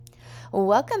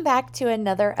Welcome back to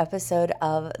another episode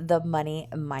of the Money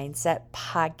Mindset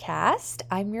Podcast.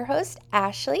 I'm your host,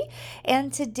 Ashley,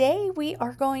 and today we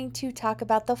are going to talk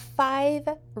about the 5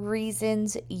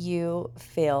 reasons you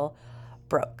feel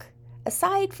broke.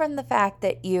 Aside from the fact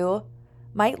that you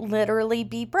might literally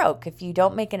be broke. If you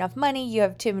don't make enough money, you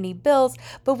have too many bills,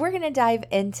 but we're going to dive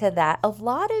into that. A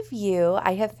lot of you,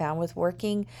 I have found with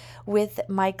working with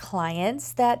my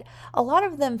clients, that a lot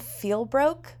of them feel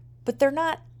broke, but they're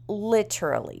not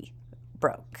literally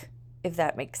broke, if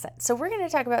that makes sense. So we're going to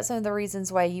talk about some of the reasons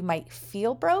why you might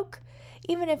feel broke,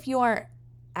 even if you aren't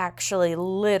actually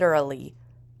literally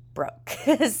broke.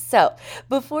 So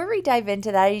before we dive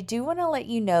into that, I do want to let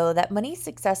you know that Money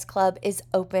Success Club is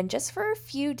open just for a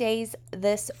few days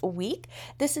this week.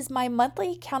 This is my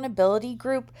monthly accountability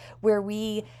group where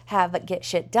we have get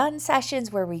shit done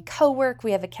sessions, where we co-work.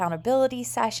 We have accountability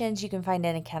sessions. You can find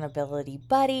an accountability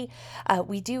buddy.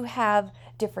 We do have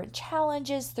different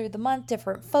challenges through the month,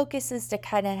 different focuses to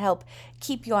kind of help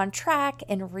keep you on track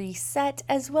and reset,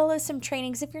 as well as some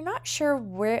trainings. If you're not sure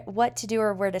what to do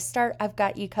or where to start, I've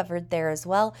got you covered there as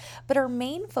well. But our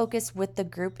main focus with the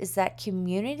group is that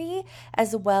community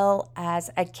as well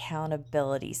as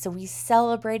accountability. So we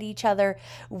celebrate each other.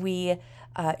 We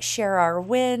share our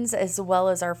wins as well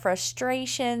as our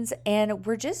frustrations, and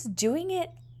we're just doing it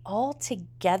all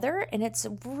together. And it's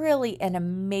really an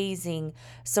amazing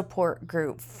support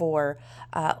group for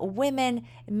women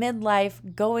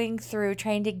midlife going through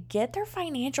trying to get their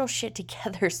financial shit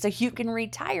together so you can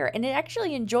retire and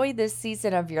actually enjoy this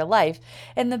season of your life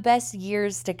and the best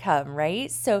years to come,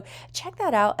 right? So check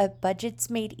that out at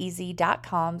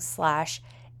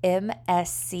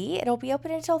budgetsmadeeasy.com/MSC. It'll be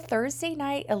open until Thursday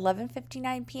night,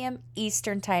 11:59 p.m.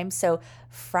 Eastern Time. So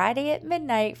Friday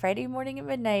morning at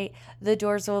midnight, the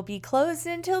doors will be closed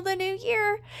until the new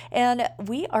year. And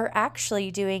we are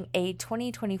actually doing a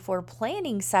 2024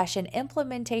 planning session,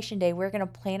 implementation day. We're going to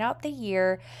plan out the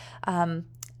year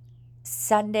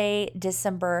Sunday,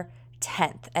 December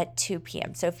 10th at 2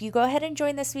 p.m. So if you go ahead and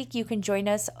join this week, you can join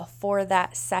us for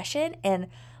that session, and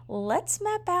let's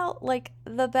map out like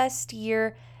the best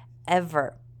year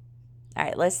ever. All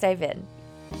right, let's dive in.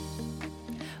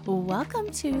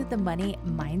 Welcome to the Money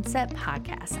Mindset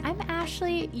Podcast. I'm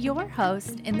Ashley, your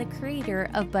host and the creator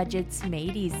of Budgets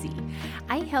Made Easy.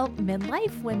 I help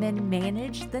midlife women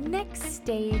manage the next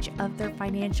stage of their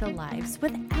financial lives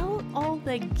without all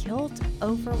the guilt,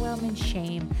 overwhelm, and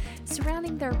shame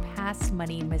surrounding their past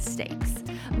money mistakes.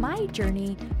 My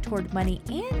journey toward money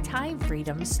and time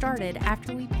freedom started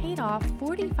after we paid off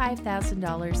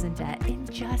 $45,000 in debt in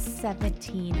just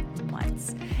 17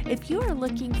 months. If you are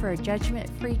looking for a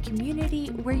judgment-free community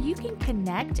where you can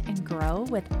connect and grow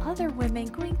with other women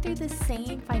going through the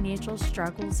same financial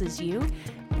struggles as you,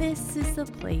 this is the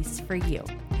place for you.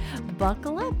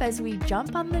 Buckle up as we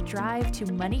jump on the drive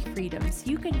to money freedoms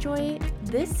you can enjoy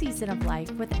this season of life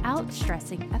without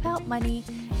stressing about money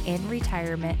and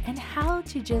retirement and how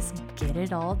to just get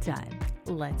it all done.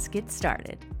 Let's get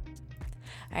started.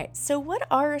 All right, so what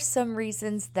are some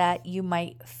reasons that you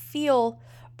might feel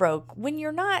broke when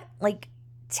you're not like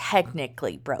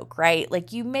technically broke, right?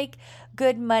 Like you make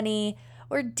good money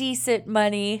or decent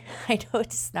money. I know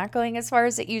it's not going as far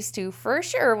as it used to for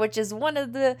sure, which is one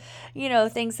of the,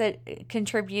 things that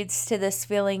contributes to this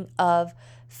feeling of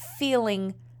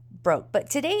feeling broke. But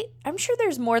today, I'm sure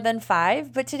there's more than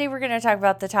 5, but today we're going to talk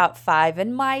about the top 5,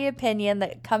 in my opinion,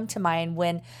 that come to mind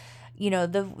when,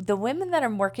 the women that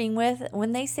I'm working with,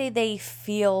 when they say they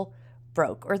feel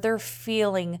broke or they're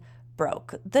feeling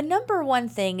broke, the number one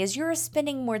thing is you're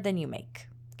spending more than you make.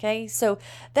 Okay, so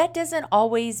that doesn't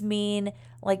always mean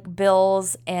like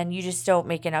bills and you just don't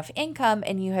make enough income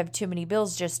and you have too many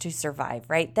bills just to survive,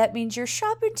 right? That means you're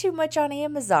shopping too much on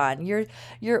Amazon. You're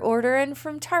ordering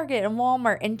from Target and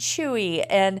Walmart and Chewy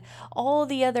and all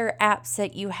the other apps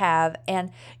that you have,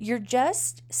 and you're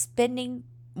just spending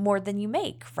more than you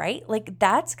make, right? Like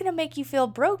that's going to make you feel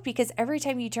broke because every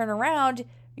time you turn around,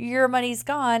 your money's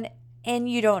gone and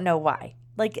you don't know why.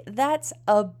 Like that's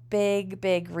a big,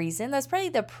 big reason. That's probably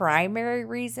the primary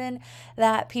reason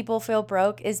that people feel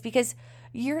broke, is because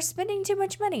you're spending too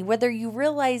much money, whether you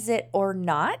realize it or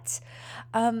not.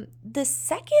 The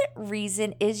second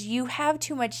reason is you have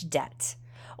too much debt,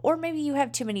 or maybe you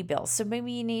have too many bills. So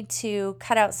maybe you need to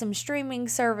cut out some streaming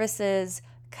services,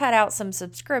 cut out some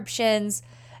subscriptions,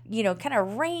 kind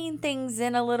of rein things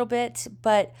in a little bit.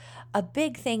 But a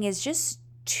big thing is just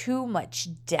too much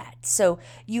debt. So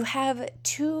you have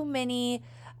too many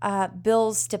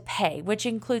bills to pay, which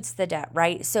includes the debt,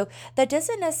 right? So that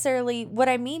doesn't necessarily, what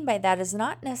I mean by that is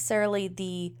not necessarily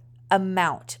the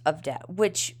amount of debt,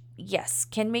 which yes,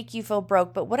 can make you feel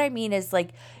broke. But what I mean is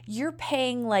like you're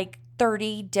paying like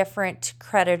 30 different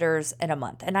creditors in a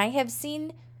month. And I have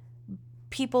seen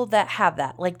people that have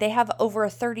that, like they have over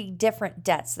 30 different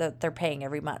debts that they're paying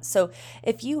every month. So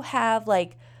if you have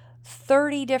like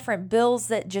 30 different bills,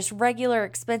 that just regular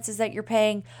expenses that you're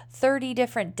paying, 30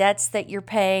 different debts that you're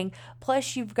paying,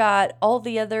 plus you've got all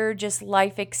the other just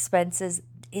life expenses,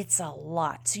 it's a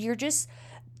lot. So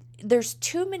there's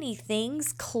too many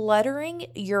things cluttering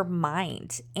your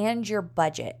mind and your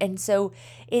budget. And so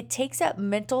it takes up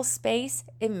mental space.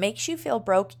 It makes you feel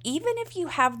broke, even if you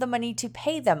have the money to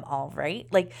pay them all, right?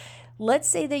 Like, let's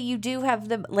say that you do have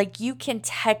them, like, you can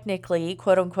technically,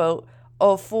 quote unquote,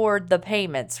 afford the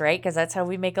payments, right? Because that's how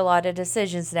we make a lot of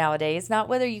decisions nowadays. Not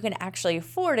whether you can actually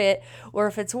afford it or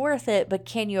if it's worth it, but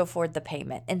can you afford the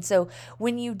payment? And so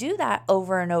when you do that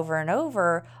over and over and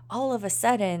over, all of a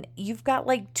sudden you've got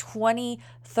like 20,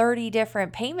 30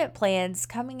 different payment plans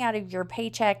coming out of your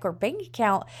paycheck or bank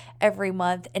account every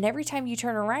month. And every time you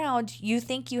turn around, you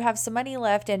think you have some money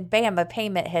left and bam, a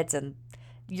payment hits and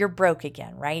you're broke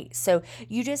again, right? So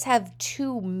you just have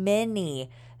too many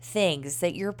things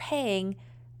that you're paying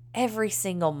every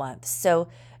single month. So,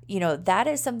 that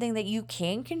is something that you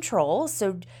can control.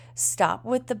 So stop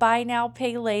with the buy now,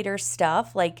 pay later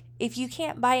stuff. Like if you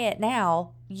can't buy it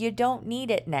now, you don't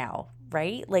need it now,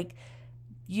 right? Like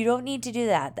you don't need to do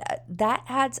that. That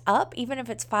adds up, even if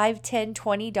it's $5, $10,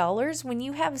 $20. When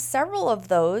you have several of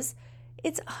those,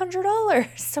 it's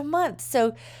 $100 a month.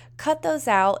 So cut those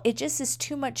out. It just is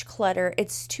too much clutter.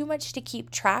 It's too much to keep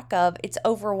track of. It's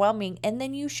overwhelming. And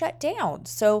then you shut down.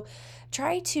 So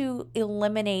try to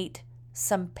eliminate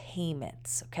some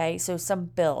payments. Okay. So some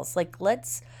bills, like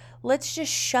let's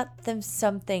just shut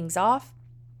some things off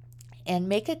and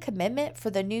make a commitment for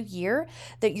the new year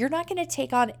that you're not going to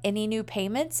take on any new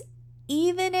payments,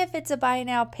 even if it's a buy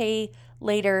now, pay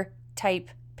later type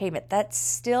payment. That's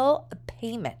still a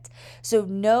payment. So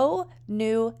no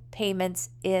new payments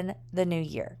in the new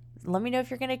year. Let me know if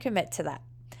you're going to commit to that.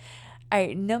 All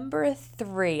right, number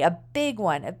 3, a big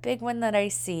one that I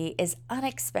see is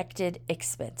unexpected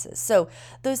expenses. So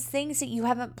those things that you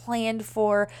haven't planned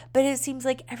for, but it seems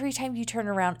like every time you turn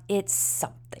around, it's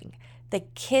something. The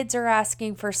kids are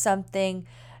asking for something,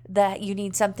 that you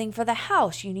need something for the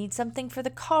house, you need something for the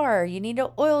car, you need an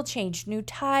oil change, new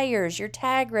tires, your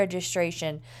tag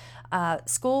registration,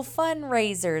 school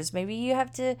fundraisers. Maybe you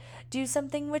have to do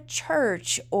something with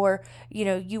church, or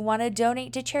you want to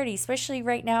donate to charity. Especially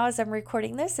right now, as I'm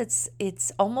recording this,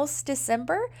 it's almost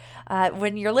December.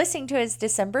 When you're listening to it, it's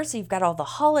December, so you've got all the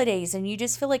holidays, and you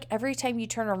just feel like every time you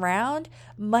turn around,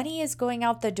 money is going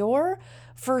out the door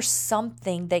for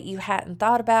something that you hadn't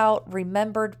thought about,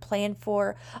 remembered, planned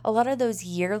for. A lot of those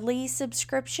yearly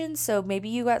subscriptions. So maybe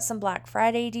you got some Black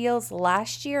Friday deals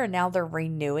last year and now they're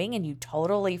renewing and you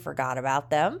totally forgot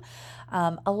about them.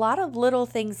 A lot of little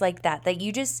things like that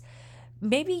you just,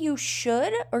 maybe you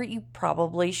should, or you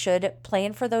probably should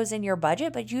plan for those in your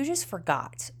budget, but you just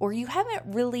forgot, or you haven't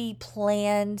really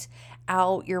planned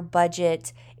out your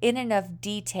budget in enough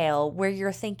detail where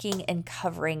you're thinking and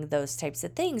covering those types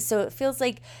of things. So it feels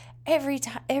like every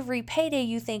payday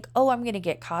you think, oh, I'm going to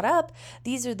get caught up.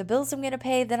 These are the bills I'm going to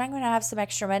pay. Then I'm going to have some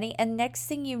extra money. And next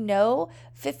thing you know,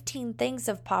 15 things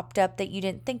have popped up that you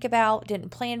didn't think about, didn't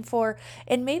plan for.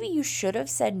 And maybe you should have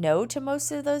said no to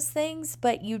most of those things,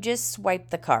 but you just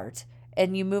swipe the card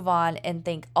and you move on and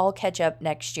think, I'll catch up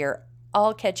next year.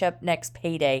 I'll catch up next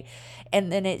payday.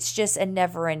 And then it's just a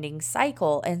never-ending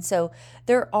cycle. And so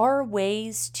there are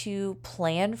ways to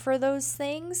plan for those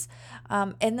things.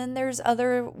 And then there's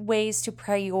other ways to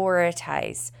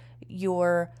prioritize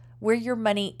where your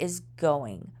money is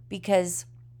going. Because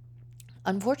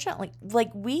unfortunately,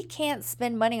 like we can't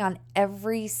spend money on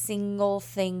every single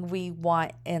thing we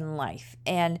want in life.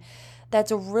 And that's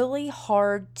really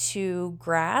hard to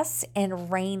grasp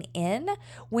and rein in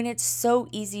when it's so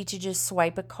easy to just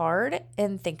swipe a card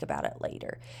and think about it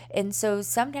later. And so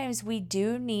sometimes we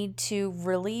do need to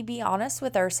really be honest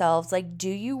with ourselves. Like, do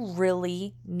you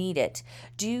really need it?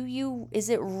 Is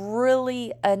it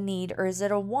really a need or is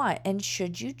it a want? And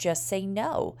should you just say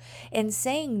no? And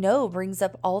saying no brings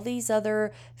up all these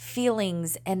other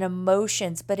feelings and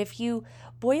emotions. But if you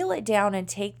boil it down and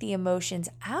take the emotions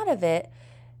out of it,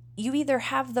 you either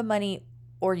have the money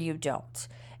or you don't.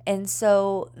 And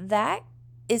so that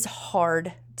is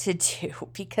hard to do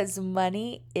because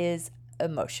money is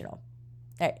emotional.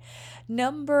 All right.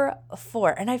 Number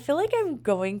 4, and I feel like I'm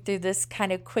going through this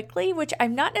kind of quickly, which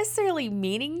I'm not necessarily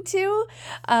meaning to.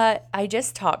 I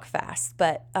just talk fast,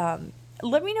 but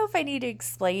let me know if I need to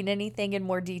explain anything in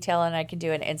more detail, and I can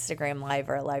do an Instagram live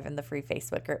or a live in the free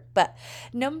Facebook group. But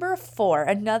number 4,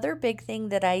 another big thing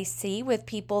that I see with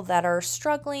people that are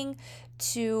struggling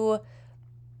to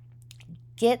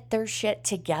get their shit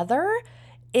together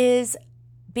is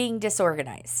being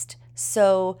disorganized.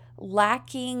 So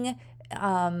lacking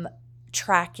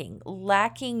tracking,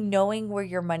 lacking knowing where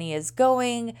your money is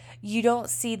going. You don't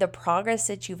see the progress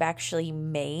that you've actually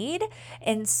made.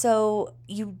 And so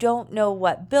you don't know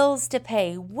what bills to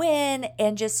pay when,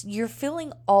 and just you're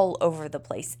feeling all over the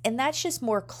place. And that's just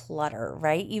more clutter,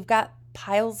 right? You've got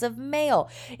piles of mail.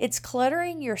 It's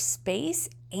cluttering your space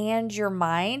and your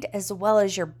mind as well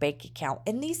as your bank account.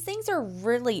 And these things are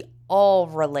really all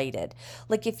related.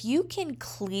 Like if you can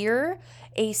clear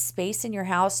a space in your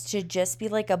house to just be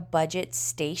like a budget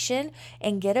station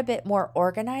and get a bit more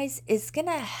organized, it's going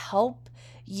to help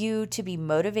you to be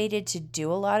motivated to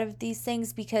do a lot of these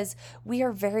things, because we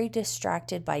are very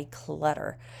distracted by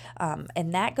clutter.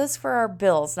 And that goes for our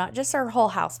bills, not just our whole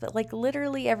house, but like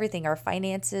literally everything, our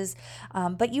finances.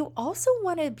 But you also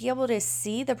want to be able to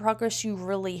see the progress you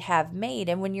really have made.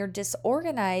 And when you're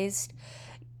disorganized,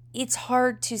 it's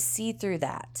hard to see through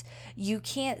that. You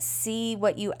can't see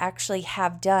what you actually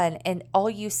have done, and all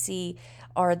you see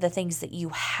are the things that you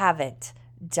haven't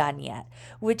done yet,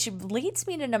 which leads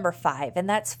me to number 5, and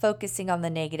that's focusing on the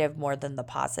negative more than the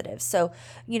positive. So,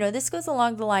 this goes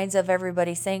along the lines of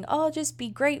everybody saying, oh, just be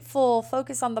grateful,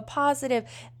 focus on the positive.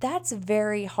 That's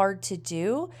very hard to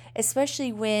do,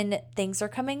 especially when things are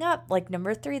coming up, like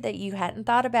number 3 that you hadn't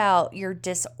thought about. You're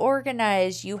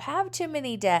disorganized, you have too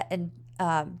many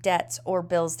debts or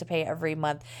bills to pay every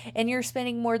month, and you're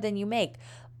spending more than you make.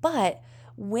 But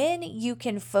when you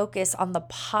can focus on the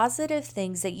positive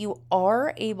things that you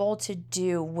are able to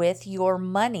do with your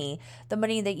money, the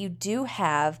money that you do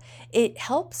have, it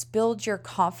helps build your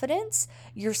confidence,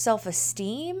 your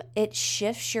self-esteem. It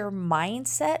shifts your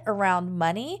mindset around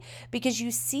money because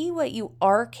you see what you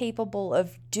are capable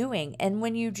of doing. And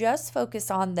when you just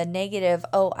focus on the negative,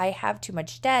 oh, I have too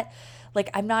much debt, like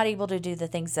I'm not able to do the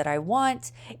things that I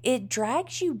want, it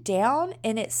drags you down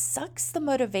and it sucks the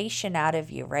motivation out of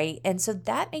you, right? And so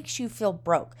that makes you feel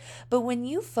broke. But when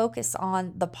you focus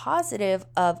on the positive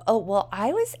of, oh, well,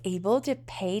 I was able to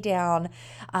pay down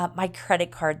my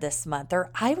credit card this month, or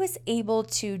I was able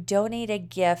to donate a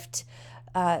gift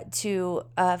to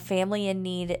a family in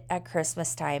need at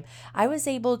Christmas time. I was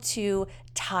able to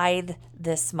tithe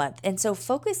this month. And so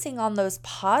focusing on those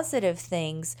positive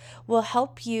things will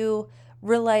help you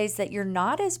realize that you're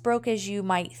not as broke as you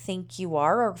might think you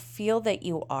are or feel that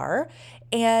you are,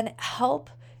 and help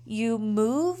you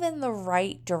move in the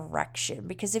right direction.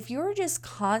 Because if you're just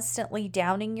constantly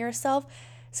downing yourself,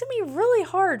 it's going to be really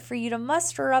hard for you to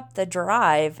muster up the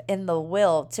drive and the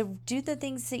will to do the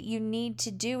things that you need to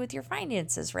do with your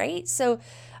finances, right? So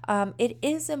it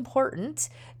is important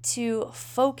to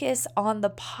focus on the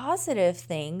positive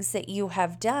things that you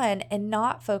have done and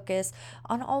not focus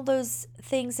on all those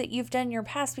things that you've done in your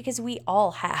past, because we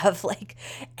all have. Like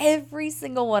every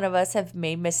single one of us have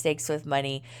made mistakes with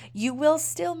money. You will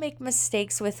still make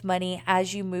mistakes with money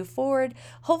as you move forward.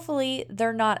 Hopefully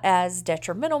they're not as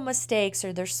detrimental mistakes,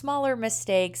 or they're smaller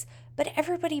mistakes, but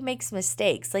everybody makes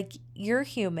mistakes. Like you're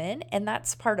human, and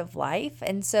that's part of life.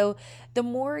 And so the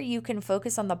more you can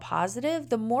focus on the positive,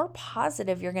 the more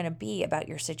positive you're going to be about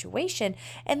your situation,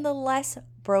 and the less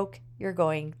broke you're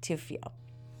going to feel.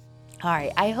 All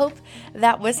right, I hope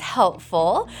that was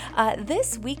helpful.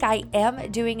 This week I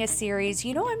am doing a series.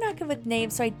 I'm not good with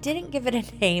names, so I didn't give it a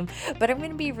name, but I'm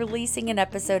going to be releasing an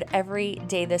episode every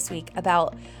day this week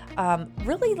about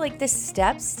really like the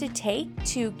steps to take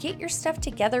to get your stuff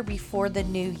together before the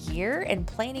new year and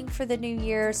planning for the new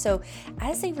year. So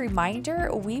as a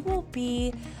reminder, we will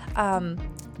be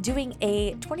doing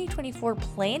a 2024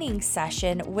 planning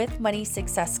session with Money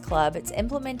Success Club. It's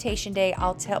implementation day.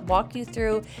 I'll walk you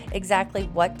through exactly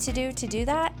what to do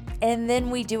that. And then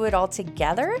we do it all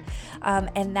together.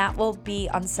 And that will be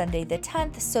on Sunday the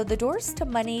 10th. So the doors to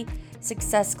Money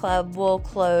Success Club will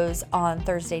close on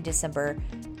Thursday, December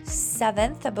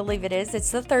 7th, I believe it is.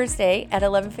 It's the Thursday at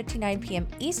 11:59 p.m.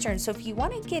 Eastern. So if you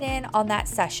want to get in on that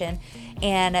session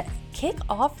and kick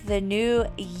off the new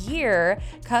year,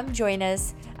 come join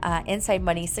us inside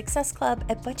Money Success Club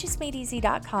at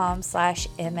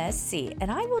budgetsmadeeasy.com/MSC.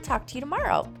 And I will talk to you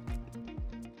tomorrow.